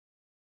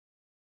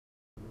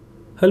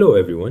Hello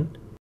everyone.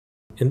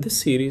 In this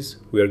series,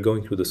 we are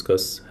going to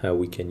discuss how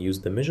we can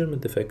use the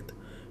measurement effect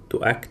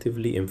to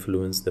actively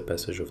influence the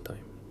passage of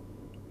time.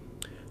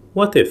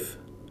 What if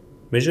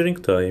measuring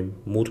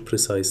time more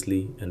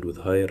precisely and with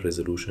higher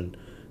resolution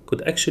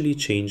could actually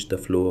change the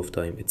flow of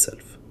time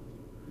itself?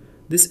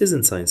 This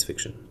isn't science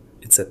fiction.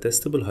 It's a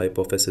testable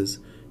hypothesis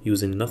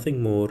using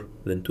nothing more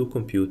than two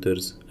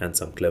computers and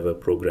some clever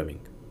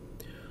programming.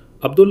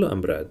 Abdullah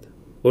and Brad,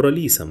 or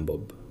Elise and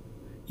Bob,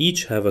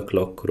 each have a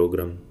clock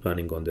program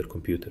running on their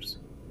computers.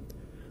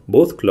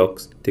 Both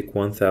clocks tick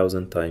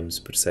 1000 times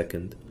per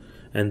second,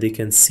 and they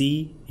can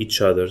see each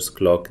other's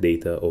clock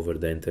data over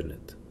the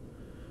internet.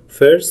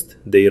 First,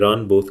 they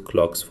run both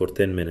clocks for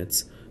 10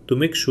 minutes to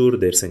make sure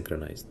they're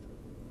synchronized.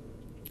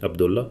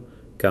 Abdullah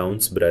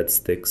counts Brad's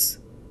ticks,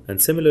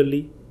 and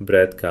similarly,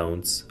 Brad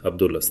counts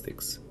Abdullah's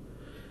ticks.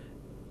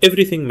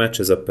 Everything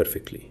matches up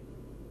perfectly.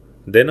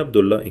 Then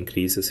Abdullah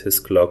increases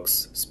his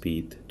clock's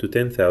speed to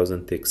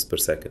 10,000 ticks per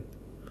second.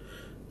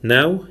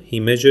 Now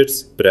he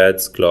measures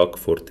Brad's clock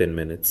for 10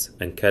 minutes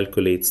and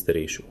calculates the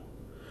ratio.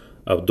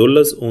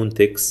 Abdullah's own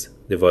ticks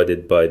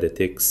divided by the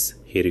ticks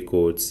he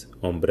records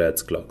on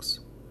Brad's clocks.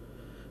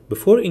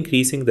 Before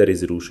increasing the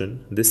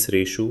resolution, this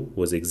ratio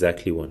was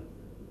exactly 1.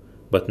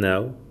 But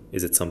now,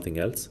 is it something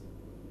else?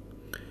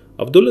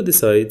 Abdullah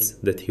decides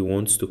that he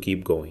wants to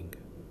keep going.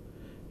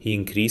 He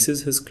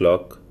increases his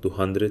clock to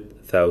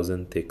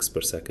 100,000 ticks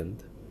per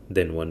second,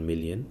 then 1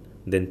 million,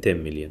 then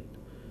 10 million.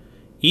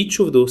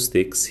 Each of those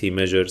ticks he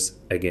measures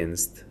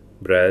against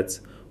Brad's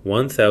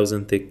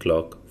 1000 tick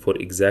clock for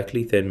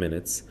exactly 10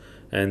 minutes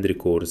and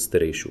records the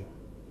ratio.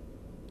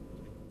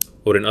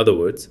 Or in other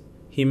words,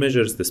 he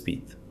measures the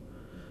speed.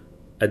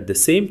 At the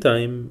same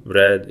time,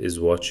 Brad is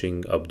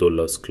watching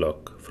Abdullah's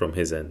clock from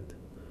his end.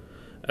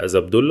 As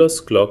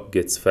Abdullah's clock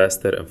gets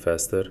faster and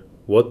faster,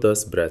 what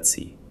does Brad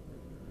see?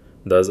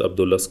 Does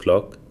Abdullah's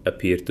clock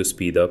appear to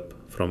speed up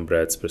from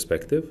Brad's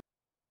perspective?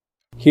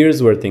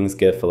 Here's where things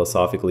get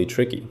philosophically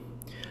tricky.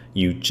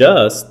 You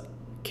just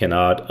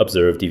cannot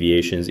observe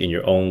deviations in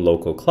your own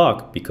local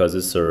clock because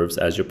it serves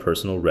as your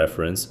personal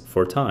reference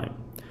for time.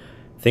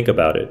 Think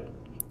about it.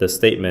 The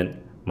statement,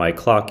 "my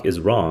clock is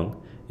wrong,"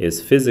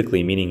 is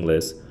physically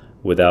meaningless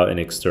without an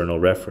external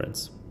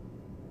reference.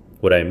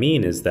 What I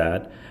mean is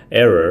that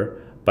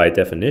error, by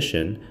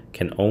definition,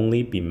 can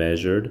only be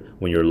measured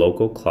when your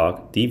local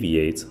clock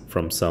deviates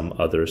from some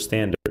other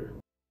standard.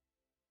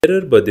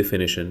 Error, by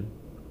definition,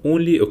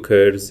 only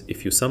occurs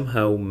if you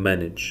somehow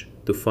manage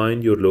to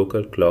find your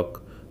local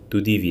clock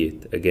to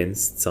deviate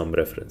against some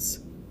reference.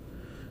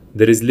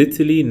 There is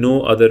literally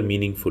no other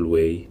meaningful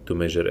way to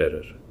measure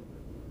error.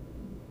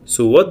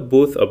 So what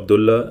both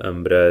Abdullah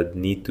and Brad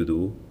need to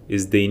do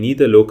is they need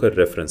a local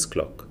reference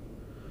clock.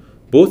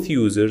 Both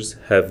users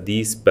have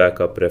these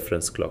backup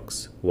reference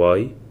clocks.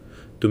 Why?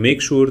 To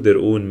make sure their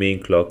own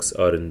main clocks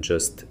aren't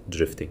just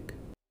drifting.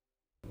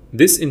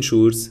 This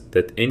ensures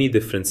that any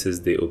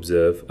differences they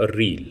observe are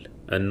real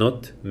and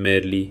not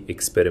merely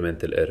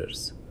experimental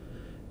errors.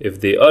 If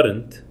they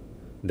aren't,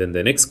 then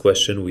the next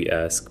question we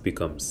ask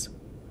becomes,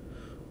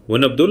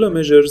 when Abdullah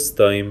measures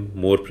time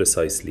more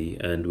precisely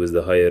and with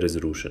the higher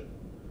resolution,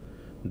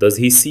 does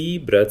he see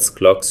Brad's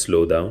clock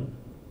slow down?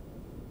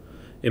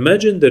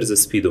 Imagine there's a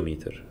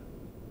speedometer.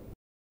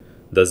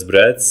 Does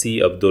Brad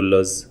see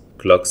Abdullah's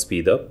clock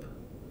speed up?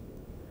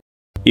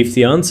 If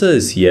the answer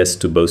is yes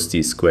to both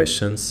these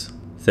questions,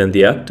 then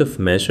the act of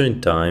measuring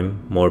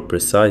time more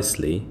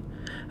precisely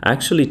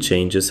actually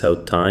changes how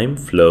time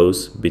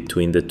flows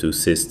between the two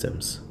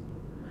systems.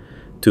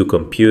 Two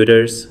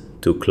computers,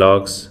 two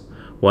clocks,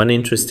 one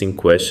interesting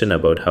question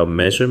about how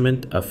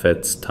measurement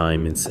affects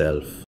time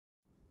itself.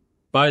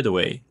 By the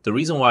way, the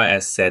reason why I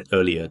said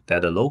earlier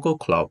that a local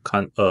clock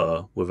can't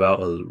err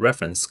without a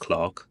reference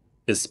clock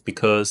is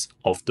because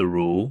of the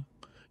rule,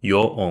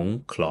 your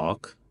own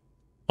clock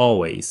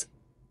always,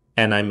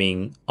 and I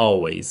mean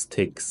always,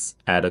 ticks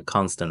at a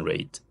constant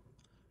rate.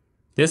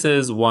 This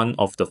is one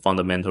of the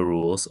fundamental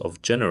rules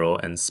of general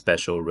and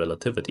special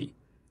relativity.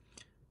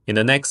 In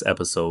the next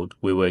episode,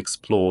 we will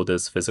explore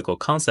this physical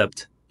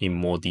concept in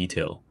more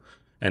detail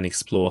and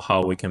explore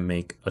how we can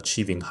make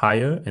achieving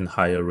higher and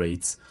higher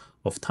rates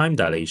of time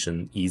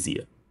dilation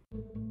easier.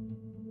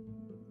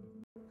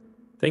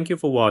 Thank you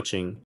for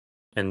watching,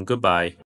 and goodbye.